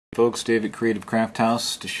Folks, Dave at Creative Craft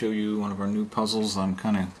House to show you one of our new puzzles I'm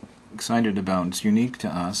kind of excited about. It's unique to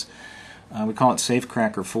us. We call it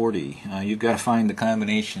Safecracker 40. You've got to find the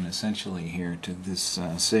combination essentially here to this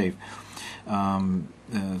safe.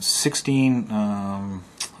 16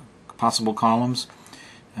 possible columns,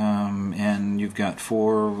 and you've got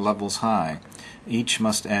 4 levels high. Each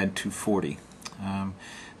must add to 40.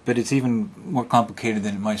 But it's even more complicated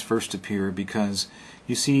than it might first appear, because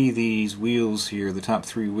you see these wheels here, the top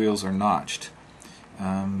 3 wheels are notched.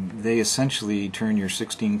 They essentially turn your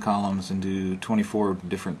 16 columns into 24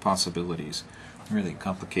 different possibilities. It really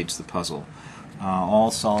complicates the puzzle. All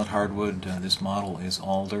solid hardwood. This model is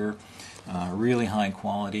alder. Really high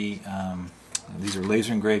quality. These are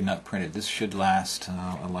laser engraved, not printed. This should last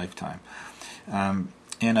a lifetime.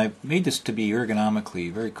 And I've made this to be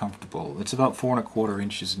ergonomically very comfortable. It's about 4 1/4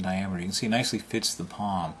 inches in diameter. You can see it nicely fits the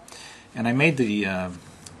palm. And I made you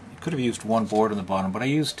could have used 1 board on the bottom, but I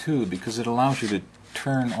used 2 because it allows you to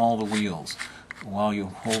turn all the wheels while you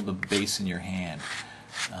hold the base in your hand.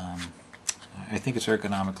 I think it's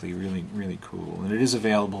ergonomically really cool. And it is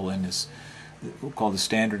available in this, we'll call the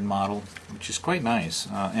standard model, which is quite nice.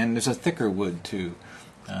 And there's a thicker wood too,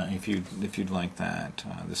 if you'd like that.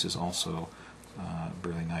 This is also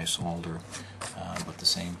really nice alder, but the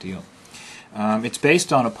same deal. It's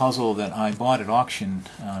based on a puzzle that I bought at auction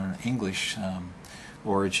on English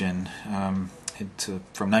origin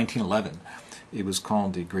from 1911. It was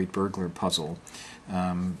called the Great Burglar Puzzle,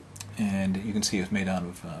 and you can see it's made out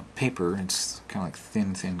of paper. It's kind of like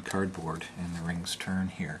thin cardboard, and the rings turn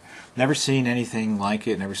here. Never seen anything like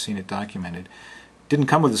it. Never seen it documented. Didn't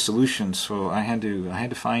come with a solution, so I had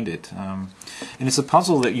to find it. And it's a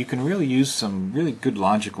puzzle that you can really use some really good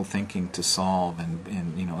logical thinking to solve,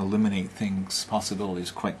 and eliminate possibilities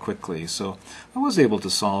quite quickly. So I was able to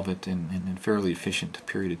solve it in a fairly efficient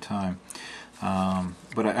period of time.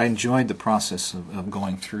 But I enjoyed the process of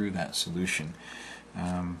going through that solution.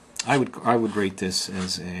 I would rate this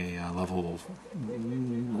as a level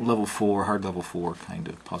 4, hard level 4 kind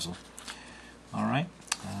of puzzle. All right.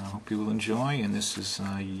 I hope you will enjoy, and this is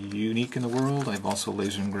unique in the world. I've also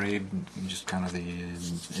laser engraved just kind of the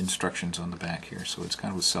instructions on the back here, so it's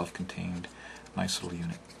kind of a self-contained, nice little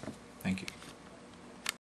unit. Thank you.